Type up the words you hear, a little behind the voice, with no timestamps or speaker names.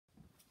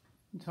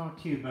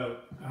Talk to you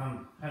about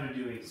how to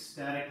do a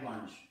static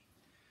lunge.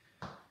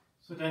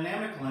 So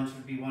dynamic lunge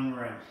would be one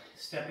where I'm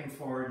stepping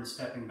forward and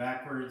stepping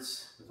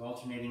backwards with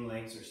alternating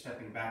legs, or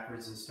stepping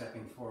backwards and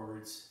stepping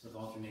forwards with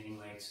alternating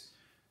legs,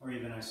 or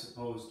even, I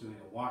suppose, doing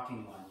a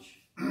walking lunge.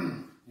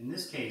 In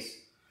this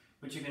case,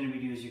 what you're going to be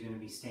doing is you're going to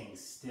be staying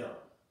still.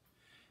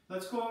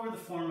 Let's go over the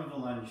form of a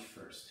lunge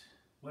first.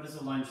 What does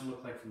a lunge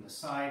look like from the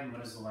side, and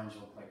what does a lunge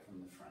look like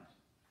from the front?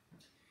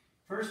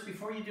 First,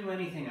 before you do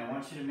anything, I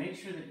want you to make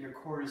sure that your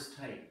core is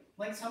tight.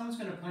 Like someone's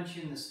going to punch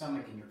you in the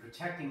stomach and you're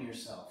protecting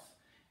yourself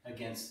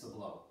against the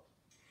blow.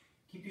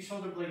 Keep your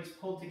shoulder blades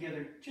pulled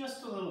together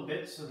just a little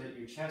bit so that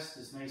your chest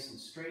is nice and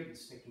straight and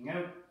sticking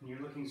out and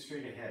you're looking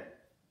straight ahead.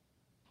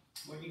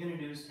 What you're going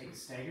to do is take a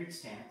staggered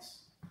stance.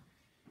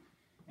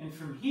 And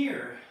from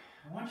here,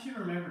 I want you to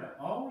remember to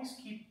always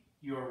keep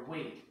your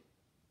weight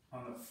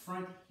on the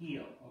front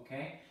heel,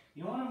 okay?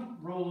 You don't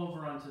want to roll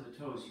over onto the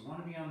toes. You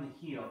want to be on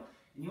the heel.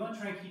 And you want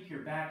to try and keep your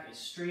back as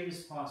straight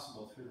as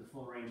possible through the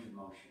full range of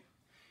motion.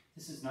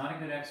 This is not a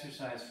good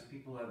exercise for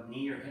people who have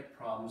knee or hip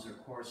problems or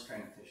core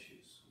strength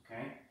issues,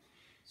 okay?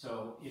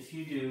 So if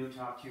you do,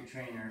 talk to your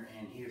trainer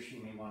and he or she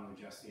may want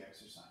to adjust the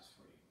exercise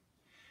for you.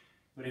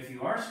 But if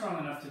you are strong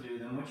enough to do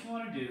them, what you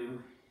want to do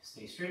is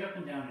stay straight up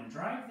and down and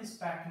drive this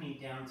back knee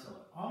down till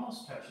it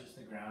almost touches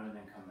the ground and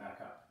then come back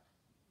up.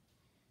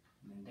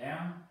 And then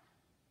down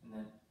and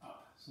then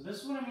up. So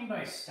this is what I mean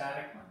by a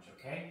static lunge,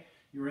 okay?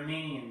 You're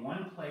remaining in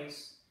one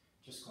place,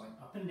 just going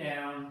up and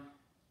down,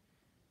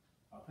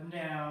 up and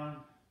down,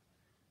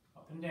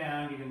 up and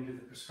down. You're going to do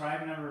the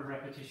prescribed number of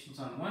repetitions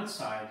on one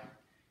side,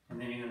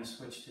 and then you're going to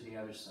switch to the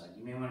other side.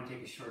 You may want to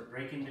take a short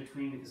break in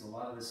between because a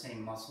lot of the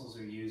same muscles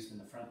are used in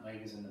the front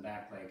leg as in the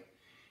back leg,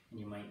 and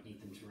you might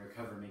need them to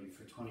recover maybe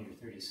for 20 or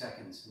 30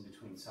 seconds in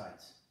between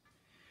sides.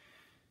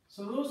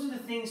 So those are the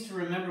things to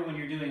remember when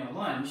you're doing a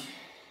lunge.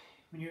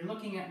 When you're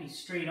looking at me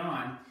straight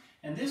on,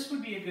 and this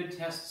would be a good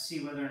test to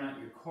see whether or not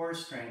your core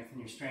strength and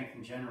your strength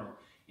in general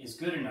is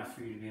good enough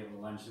for you to be able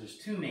to lunge. There's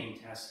two main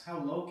tests. How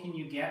low can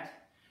you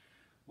get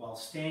while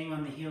staying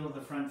on the heel of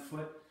the front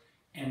foot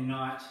and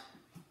not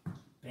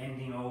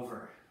bending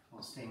over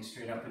while staying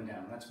straight up and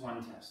down? That's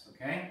one test,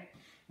 okay?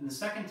 And the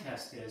second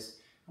test is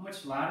how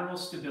much lateral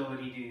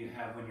stability do you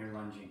have when you're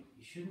lunging?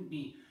 You shouldn't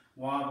be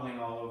wobbling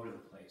all over the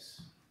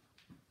place.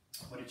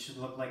 What it should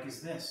look like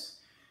is this.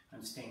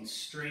 I'm staying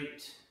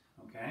straight,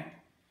 okay?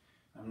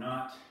 I'm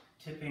not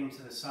tipping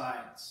to the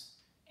sides,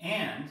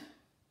 and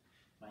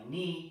my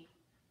knee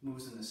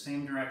moves in the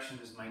same direction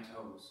as my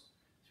toes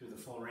through the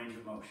full range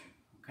of motion,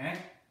 okay?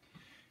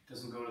 It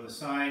doesn't go to the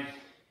side,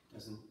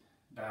 doesn't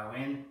bow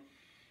in,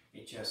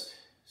 it just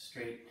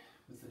straight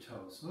with the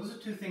toes. So those are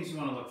two things you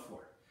want to look for.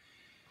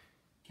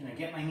 Can I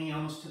get my knee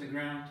almost to the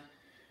ground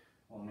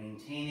while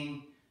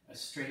maintaining a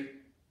straight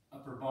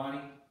upper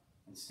body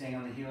and staying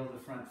on the heel of the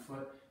front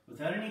foot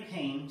without any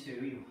pain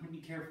too? You want to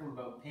be careful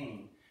about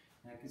pain.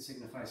 That could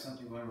signify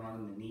something going wrong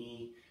in the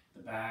knee,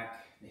 the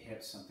back, the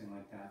hips, something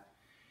like that.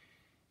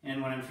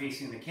 And when I'm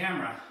facing the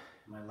camera,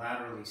 am I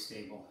laterally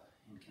stable?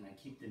 And can I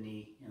keep the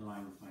knee in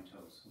line with my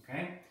toes,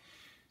 okay?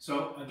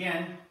 So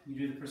again, you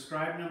do the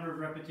prescribed number of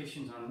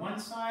repetitions on one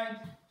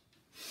side.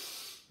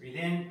 Breathe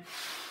in,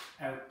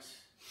 out,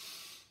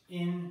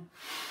 in,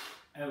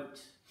 out,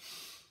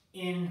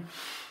 in,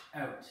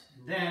 out.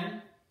 And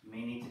then, you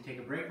may need to take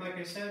a break like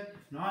I said.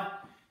 If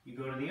not, you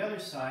go to the other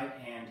side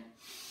and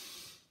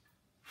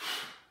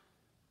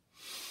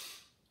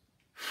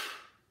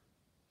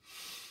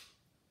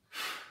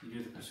you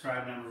do the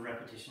prescribed number of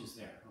repetitions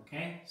there,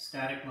 okay?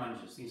 Static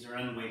lunges. These are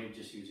unweighted,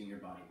 just using your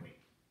body weight.